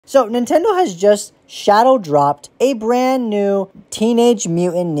So Nintendo has just shadow dropped a brand new Teenage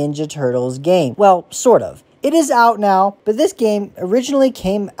Mutant Ninja Turtles game. Well, sort of. It is out now, but this game originally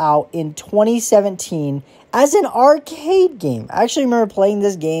came out in 2017 as an arcade game. I actually remember playing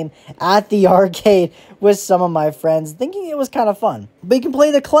this game at the arcade with some of my friends, thinking it was kind of fun. But you can play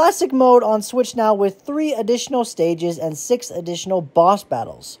the classic mode on Switch now with 3 additional stages and 6 additional boss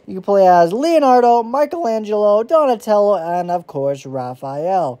battles. You can play as Leonardo, Michelangelo, Donatello, and of course,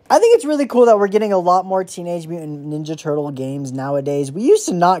 Raphael. I think it's really cool that we're getting a lot more Teenage Mutant Ninja Turtle games nowadays. We used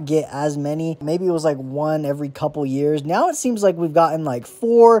to not get as many. Maybe it was like 1 every couple years. Now it seems like we've gotten like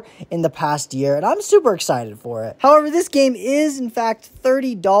 4 in the past year, and I'm super excited for it. However, this game is in fact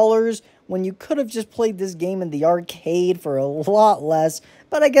 $30 when you could have just played this game in the arcade for a lot less.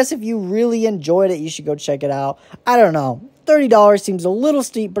 But I guess if you really enjoyed it, you should go check it out. I don't know. $30 seems a little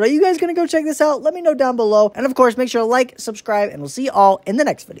steep, but are you guys going to go check this out? Let me know down below. And of course, make sure to like, subscribe, and we'll see you all in the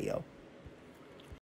next video.